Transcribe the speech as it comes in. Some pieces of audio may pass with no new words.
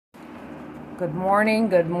Good morning,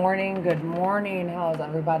 good morning, good morning. How's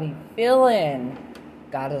everybody feeling?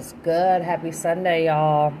 God is good. Happy Sunday,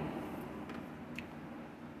 y'all.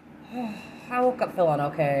 I woke up feeling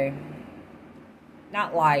okay.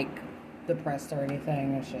 Not like depressed or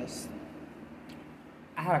anything. It's just,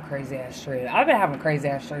 I had a crazy ass dream. I've been having crazy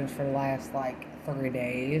ass dreams for the last 3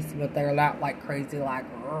 days, but they're not crazy, like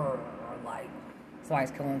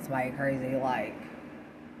somebody's killing somebody crazy,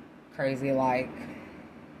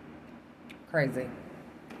 crazy.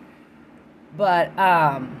 But,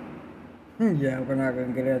 yeah, we're not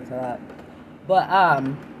going to get into that. But,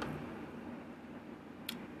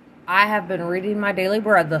 I have been reading my daily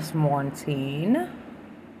bread this morning,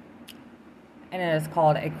 and it is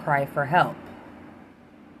called A Cry for Help.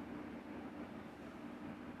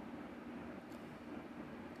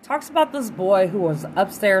 It talks about this boy who was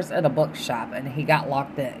upstairs at a bookshop, and he got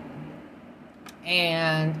locked in.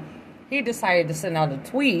 And he decided to send out a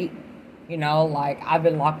tweet, I've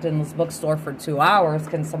been locked in this bookstore for 2 hours.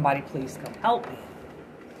 Can somebody please come help me?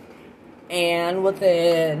 And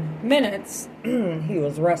within minutes, he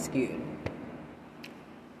was rescued.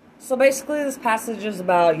 So basically, this passage is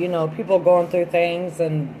about, people going through things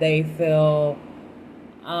and they feel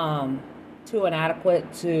too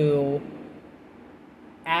inadequate to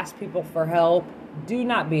ask people for help. Do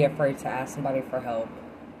not be afraid to ask somebody for help.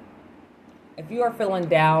 If you are feeling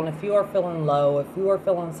down, if you are feeling low, if you are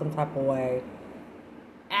feeling some type of way,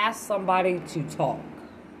 ask somebody to talk.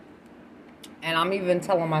 And I'm even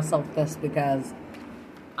telling myself this because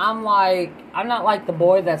I'm not like the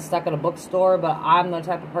boy that's stuck in a bookstore, but I'm the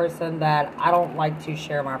type of person that I don't like to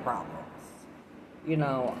share my problems.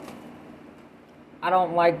 I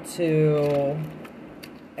don't like to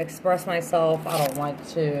express myself. I don't like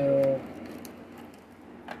to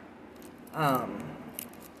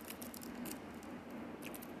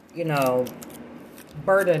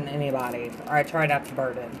burden anybody, or I try not to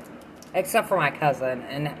burden, except for my cousin,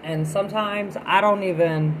 and sometimes I don't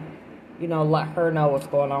even, let her know what's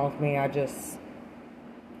going on with me. I just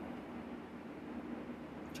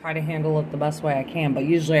try to handle it the best way I can, but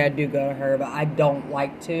usually I do go to her, but I don't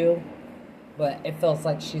like to, but it feels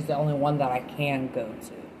like she's the only one that I can go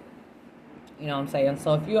to, you know what I'm saying?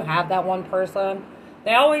 So if you have that one person,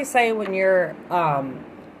 they always say when you're an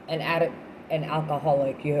addict, an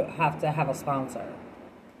alcoholic, you have to have a sponsor.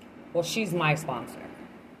 Well, she's my sponsor.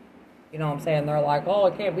 You know what I'm saying? They're like, oh,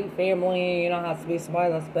 it can't be family. It has to be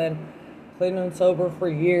somebody that's been clean and sober for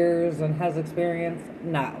years and has experience.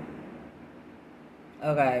 No.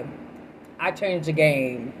 Okay. I changed the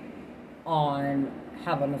game on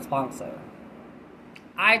having a sponsor.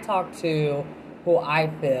 I talk to who I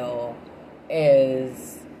feel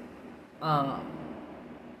is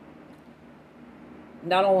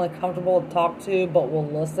not only comfortable to talk to, but will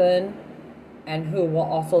listen, and who will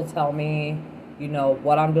also tell me,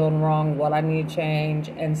 what I'm doing wrong, what I need to change,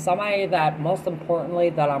 and somebody that, most importantly,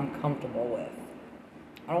 that I'm comfortable with.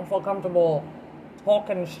 I don't feel comfortable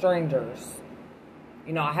talking to strangers.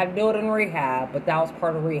 I had to do it in rehab, but that was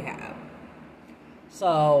part of rehab.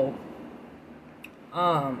 So,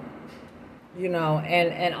 and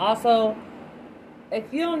also,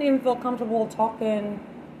 if you don't even feel comfortable talking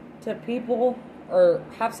to people, or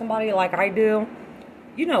have somebody like I do,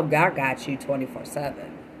 God got you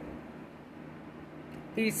 24/7.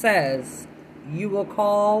 He says, you will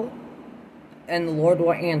call and the Lord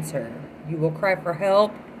will answer. You will cry for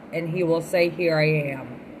help and he will say, here I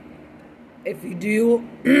am. If you do,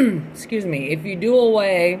 if you do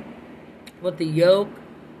away with the yoke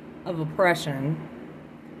of oppression,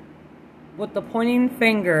 with the pointing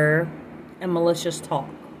finger and malicious talk.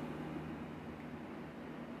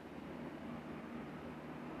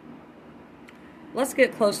 Let's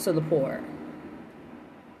get close to the poor,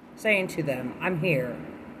 saying to them, I'm here.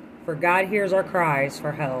 For God hears our cries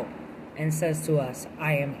for help and says to us,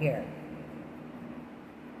 I am here.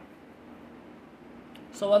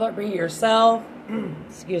 So whether it be yourself,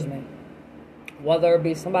 whether it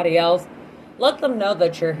be somebody else, let them know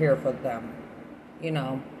that you're here for them.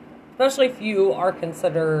 Especially if you are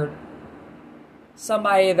considered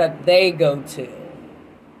somebody that they go to.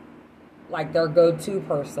 Like their go-to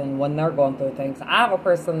person when they're going through things. I have a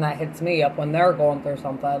person that hits me up when they're going through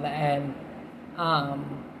something, and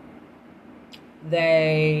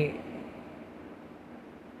they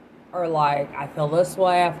are like, I feel this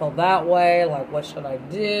way, I feel that way, like what should I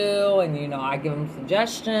do? And I give them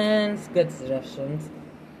suggestions, good suggestions.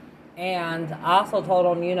 And I also told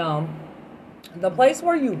them, the place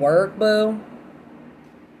where you work, boo,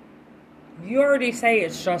 you already say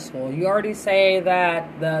it's stressful. You already say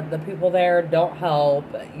that the people there don't help.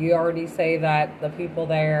 You already say that the people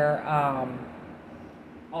there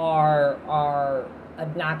are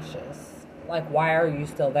obnoxious. Like, why are you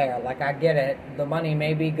still there? Like, I get it. The money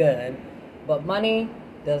may be good, but money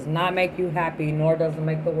does not make you happy, nor does it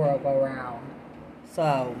make the world go round.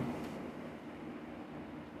 So,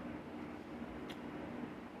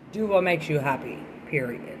 do what makes you happy,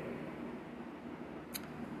 period.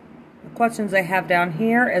 The questions I have down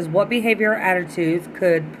here is, what behavior or attitudes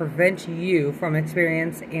could prevent you from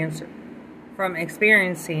experiencing answered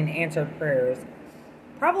prayers?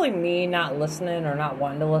 Probably me not listening, or not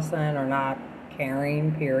wanting to listen, or not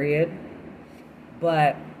caring, period.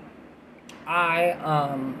 But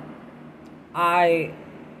I'm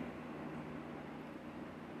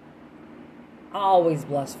always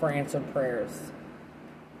blessed for answered prayers.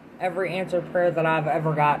 Every answered prayer that I've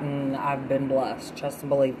ever gotten, I've been blessed. Trust and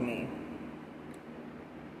believe me.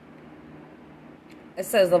 It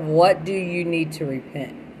says, of what do you need to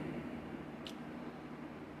repent?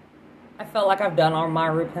 I felt like I've done all my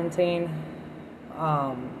repenting.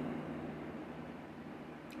 I've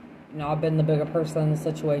been the bigger person in the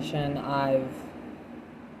situation.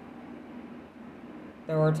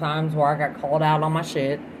 There were times where I got called out on my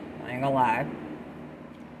shit. I ain't gonna lie.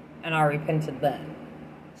 And I repented then.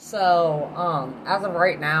 So, as of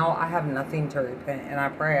right now, I have nothing to repent. And I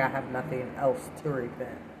pray I have nothing else to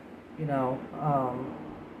repent.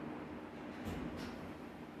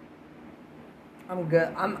 I'm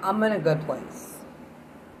good. I'm in a good place.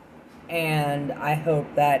 And I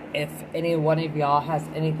hope that if any one of y'all has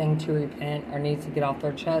anything to repent or needs to get off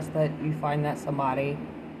their chest, that you find that somebody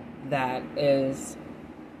that is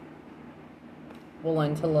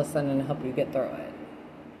willing to listen and help you get through it.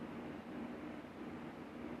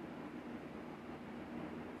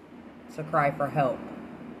 So cry for help.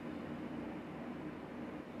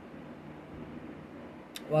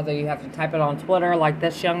 Whether you have to type it on Twitter like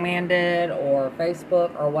this young man did, or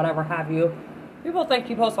Facebook, or whatever have you. People think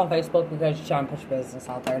you post on Facebook because you're trying to push business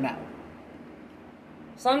out there. No.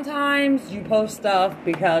 Sometimes you post stuff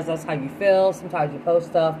because that's how you feel. Sometimes you post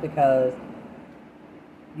stuff because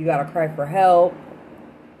you gotta cry for help.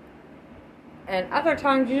 And other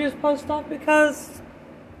times you just post stuff because,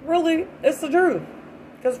 really, it's the truth.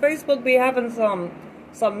 Because Facebook be having some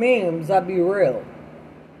memes that be real.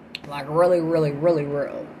 Like, really, really, really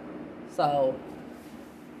real. So,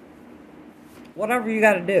 whatever you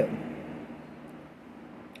gotta do.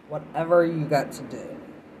 Whatever you got to do.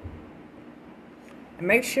 And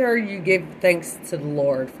make sure you give thanks to the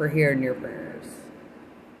Lord for hearing your prayers.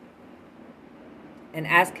 And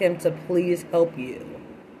ask Him to please help you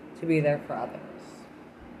to be there for others.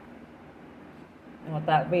 And with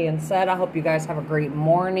that being said, I hope you guys have a great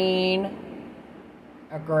morning,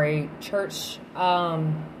 a great church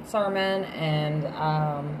sermon, and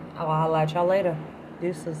I'll holla at y'all later.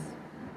 Deuces.